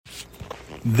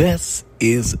This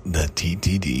is the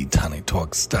TTD, Tani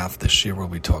Talk Stuff, the shir where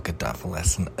we talk a daf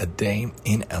lesson a day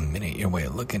in a minute. Your way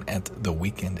of looking at the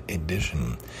weekend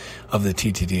edition of the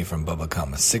TTD from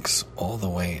Bava, 6 all the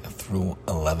way through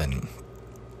 11.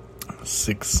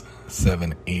 6,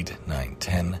 7, 8, 9,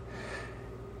 10,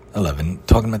 11.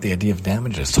 Talking about the idea of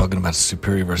damages, talking about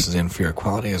superior versus inferior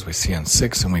quality as we see on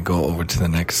 6, and we go over to the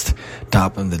next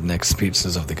top and the next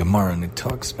pieces of the Gemara, and it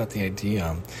talks about the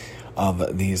idea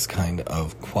of these kind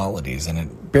of qualities, and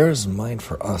it bears in mind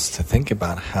for us to think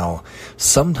about how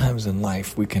sometimes in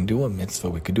life we can do a mitzvah,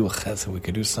 we could do a chesed, we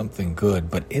could do something good,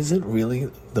 but is it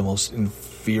really the most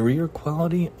inferior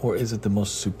quality or is it the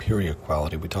most superior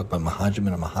quality? We talk about mahajim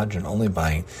and a mahajin only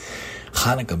by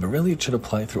Hanukkah, but really it should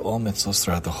apply through all mitzvahs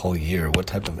throughout the whole year. What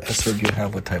type of esrog you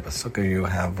have, what type of sukkah you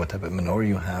have, what type of menorah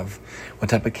you have, what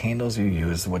type of candles you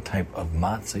use, what type of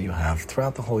matzah you have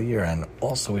throughout the whole year. And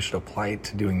also we should apply it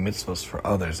to doing mitzvahs for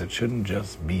others. It shouldn't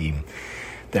just be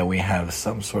that we have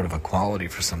some sort of equality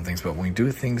for some things, but when we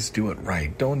do things, do it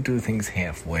right. Don't do things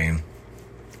halfway.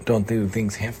 Don't do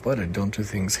things half-butted. Don't do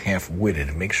things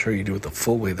half-witted. Make sure you do it the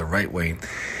full way, the right way,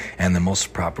 and the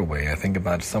most proper way. I think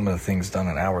about some of the things done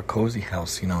in our cozy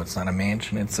house. You know, it's not a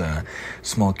mansion. It's a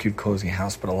small, cute, cozy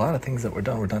house. But a lot of things that were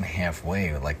done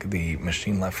halfway. Like the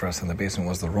machine left for us in the basement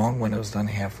was the wrong one. It was done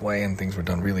halfway, and things were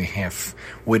done really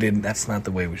half-witted. That's not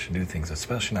the way we should do things,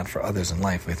 especially not for others in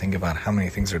life. We think about how many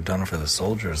things are done for the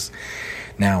soldiers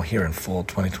now here in fall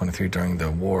 2023 during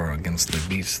the war against the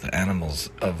beasts, the animals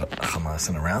of Hamas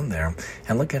and around there,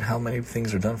 and look at how many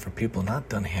things are done for people not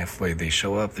done halfway. They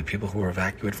show up, the people who were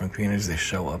evacuated from communities, they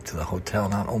show up to the hotel.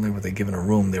 Not only were they given a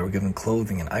room, they were given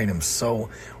clothing and items so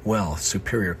well,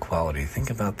 superior quality. Think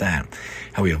about that,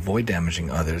 how we avoid damaging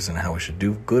others and how we should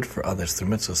do good for others through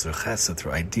mitzvahs, through chesed,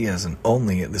 through ideas, and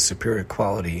only the superior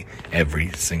quality every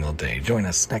single day. Join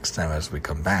us next time as we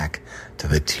come back to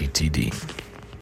the TTD.